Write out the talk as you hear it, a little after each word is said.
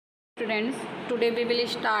friends, today we will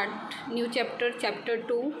start new chapter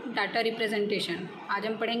 2 data representation. आज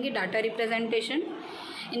हम पढ़ेंगे data representation.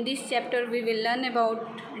 In this chapter we will learn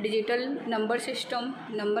about digital number system,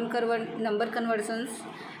 number conversions,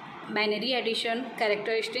 binary addition,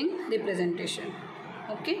 character string representation.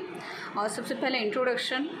 Okay और सबसे पहले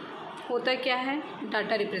introduction होता क्या है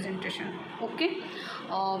data representation. Okay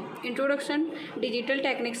introduction. Digital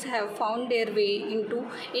techniques have found their way into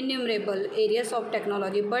innumerable areas of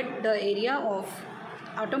technology but the area of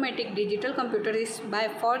automatic digital computer is by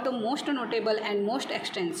far the most notable and most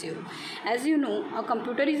extensive. As you know, a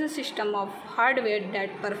computer is a system of hardware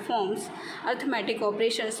that performs arithmetic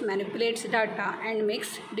operations, manipulates data and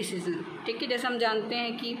makes decisions. ठीक है, जैसे हम जानते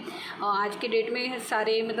हैं कि आज के date में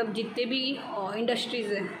सारे मतलब जितने भी इंडस्ट्रीज़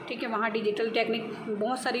हैं, ठीक है, वहाँ डिजिटल टेक्निक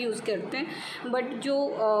बहुत सारी यूज़ करते हैं. बट जो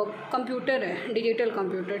कंप्यूटर है, डिजिटल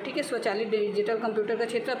कंप्यूटर, ठीक है, स्वचालित डिजिटल कंप्यूटर का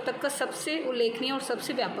क्षेत्र अब तक का सबसे उल्लेखनीय और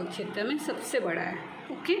सबसे व्यापक क्षेत्र में सबसे बड़ा है.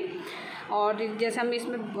 ओके और जैसे हम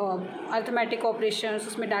इसमें अर्थमेटिक ऑपरेशंस,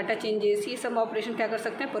 उसमें डाटा चेंजेस, ये सब ऑपरेशन क्या कर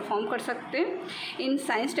सकते हैं, परफॉर्म कर सकते हैं. In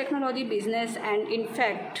science, technology, business and in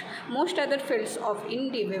fact most other fields of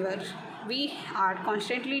endeavor we are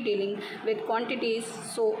constantly dealing with quantities,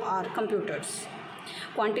 so are computers.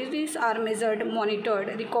 Quantities are measured,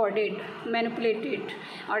 monitored, recorded, manipulated,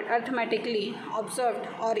 or arithmetically observed,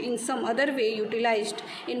 or in some other way utilized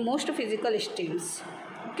in most physical systems.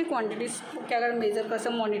 Okay quantities को क्या अगर measure कर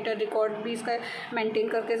सकते, monitor, record भी इसका maintain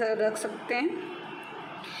करके रख सकते हैं.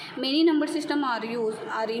 Many number systems are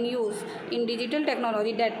in use in digital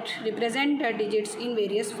technology that represent the digits in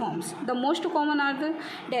various forms. The most common are the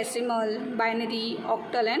decimal, binary,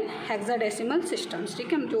 octal and hexadecimal systems. ठीक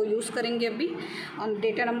है, हम जो यूज़ करेंगे अभी और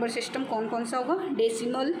डेटा नंबर सिस्टम कौन कौन सा होगा,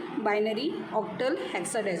 decimal, binary, octal,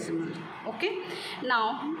 hexadecimal. Okay now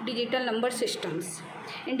digital number systems.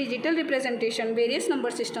 In digital representation, various number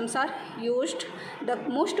systems are used. The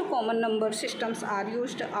most common number systems are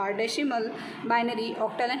used are decimal, binary,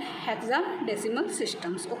 octal and hexadecimal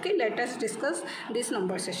systems. Okay, let us discuss these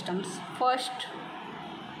number systems. First,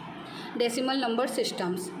 decimal number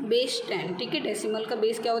systems. Base 10. ठीक है, decimal का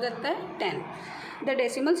base क्या हो जाता है, 10. The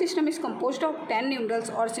decimal system is composed of 10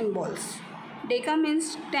 numerals or symbols. Deca means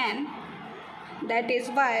 10. That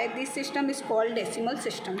is why this system is called decimal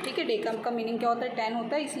system. ठीक है, डेका का मीनिंग क्या होता है, 10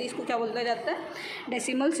 होता है, इसलिए इसको क्या बोला जाता है,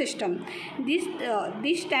 decimal system.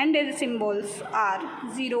 This 10 symbols are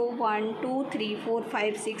 0, 1, 2, 3, 4,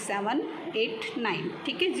 5, 6, 7, 8, 9.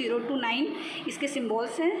 ठीक है, 0 to 9 इसके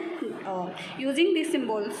सिम्बल्स हैं. Using this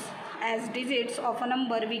symbols as digits of a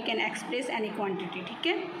number we can express any quantity. ठीक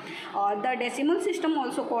है, और the decimal system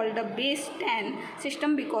also called the base 10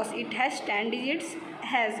 system because it has 10 digits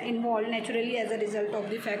has involved naturally as a result of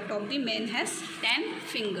the fact of the man has 10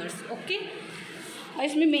 fingers. Okay और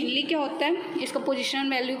इसमें mainly क्या होता है, इसका position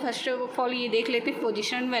value first of all ये देख लेते हैं.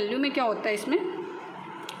 पोजिशन वैल्यू में क्या होता है इसमें,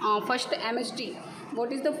 first MSD.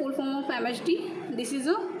 What is the full form of MSD? This is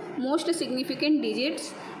a most significant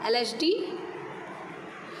digits.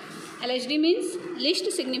 LSD means least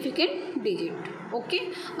significant digit. Okay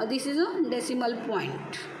और this is a decimal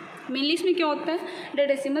point. Mainly इसमें क्या होता है, the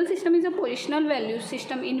decimal system is a positional value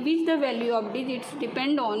system in which the value of digits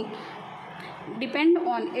depend on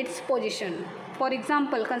its position. For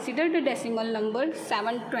example consider the decimal number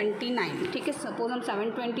 729. ठीक है, suppose हम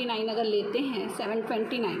 729 अगर लेते हैं,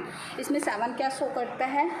 729 इसमें 7 क्या शो करता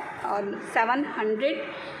है और 700.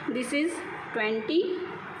 This is 20,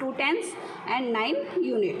 2 tens and 9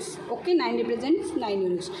 units. Okay 9 represents 9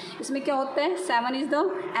 units. इसमें क्या होता है, 7 is the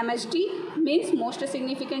MSD means most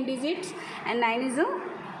significant digits and 9 is the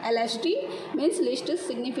LSD means least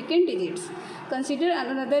significant digits. Consider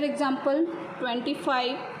another example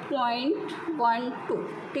 25.12.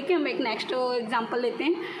 ठीक है, हम एक नेक्स्ट एग्जाम्पल लेते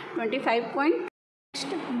हैं 25.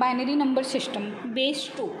 Binary number system base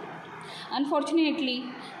 2. Unfortunately,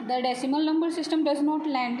 the decimal number system does not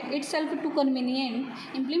lend itself to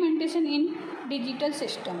convenient implementation in digital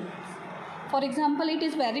systems. For example, it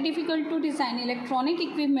is very difficult to design electronic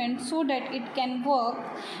equipment so that it can work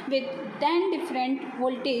with 10 different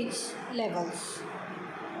voltage levels.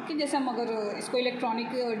 Okay, जैसे हम अगर इसको electronic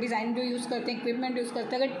design जो use करते हैं, equipment use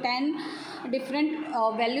करते हैं, अगर 10 डिफरेंट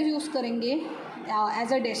वैल्यूज़ यूज़ करेंगे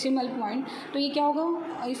एज अ डेसिमल पॉइंट, तो ये क्या होगा,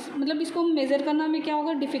 मतलब इसको मेज़र करना में क्या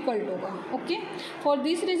होगा, डिफ़िकल्ट होगा. Okay for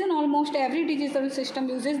this reason almost every digital system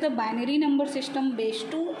uses the binary number system base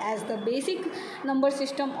 2 as the basic number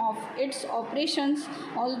system of its operations,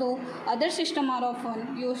 although other system are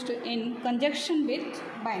often used in conjunction with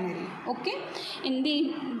binary. Okay in the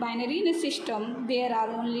binary system there are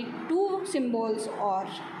only 2 symbols or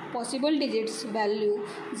possible digits, value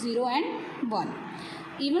 0 and 1.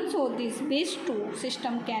 Even so, this base 2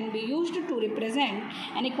 system can be used to represent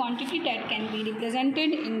any quantity that can be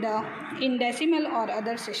represented in decimal or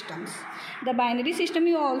other systems. The binary system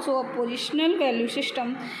is also a positional value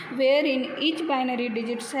system wherein each binary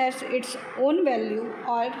digit has its own value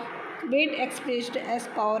or weight expressed as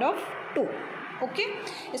power of 2. Okay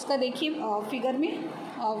इसका देखिए figure में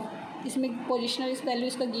इसमें positional value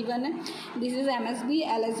इसका given है. This is MSB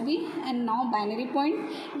LSB and now binary point.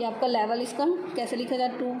 ये आपका level इसका कैसे लिखा जाए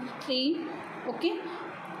 2 3 ओके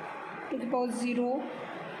 2 की पावर 0.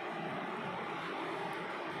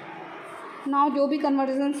 नाउ जो भी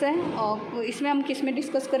कन्वर्जन्स है इसमें हम किस में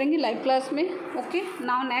डिस्कस करेंगे लाइव क्लास में. Okay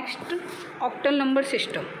now next octal number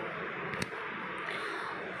system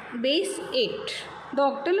base 8. The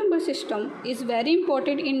octal number system is very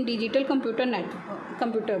important in digital computer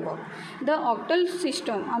work. The octal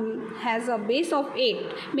system has a base of 8,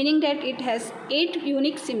 meaning that it has 8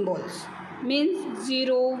 unique symbols. Means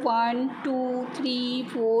 0, 1, 2, 3,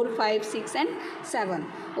 4, 5, 6 and 7.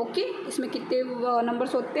 Okay, इसमें कितने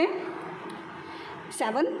numbers होते हैं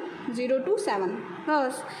 7 0 to 7.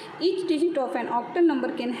 Thus each digit of an octal number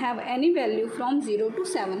can have any value from 0 to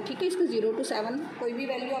 7. ठीक है इसका 0 to 7 कोई भी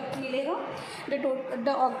value आपको मिलेगा.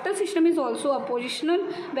 The octal system is also a positional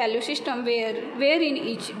value system wherein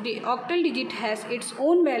each octal digit has its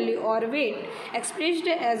own value or weight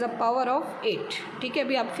expressed as a power of 8. ठीक है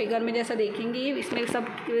अभी आप फिगर में जैसा देखेंगे इसमें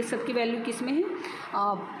सबकी वैल्यू किस में है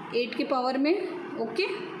 8 की पावर में. Okay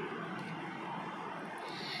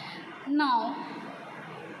now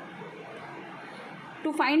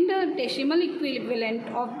to find the decimal equivalent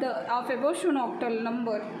of above shown octal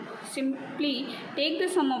number, simply take the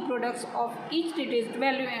sum of products of each digit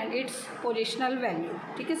value and its positional value.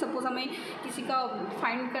 ठीक है सपोज हमें किसी का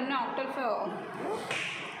फाइंड करना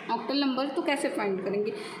ऑक्टल नंबर तो कैसे find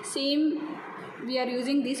करेंगे. Same we are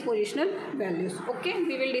using this positional values. Okay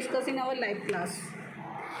we will discuss in our live class.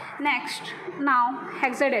 Next now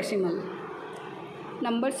hexadecimal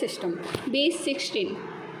number system base 16.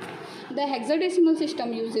 The hexadecimal system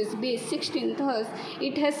uses base 16, thus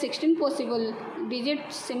it has 16 possible digit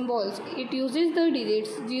symbols. It uses the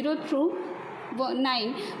digits 0 through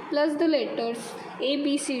 9 plus the letters A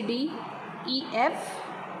B C D E F.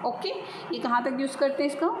 Okay ये कहाँ तक use करते हैं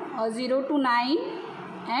इसका 0 to 9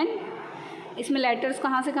 and इसमें letters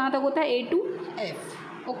कहाँ से कहाँ तक होता है A to F.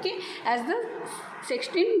 Okay as the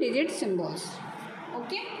 16 digit symbols.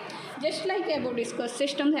 Okay just like above discussed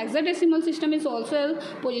system, hexadecimal system is also a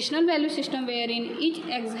positional value system wherein each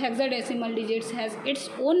hexadecimal digits has its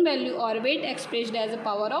own value or weight expressed as a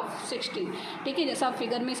power of 16. ठीक है जैसा आप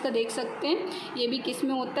figure में इसका देख सकते हैं ये भी किस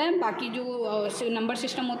में होता है बाकी जो नंबर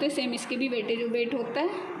सिस्टम होते हैं सेम इसके भी वेट होता है.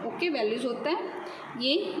 ओके वैल्यूज़ होता है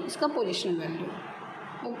ये इसका positional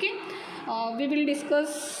value. Okay we will discuss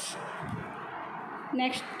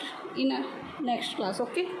next in next class.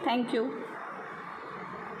 Okay thank you.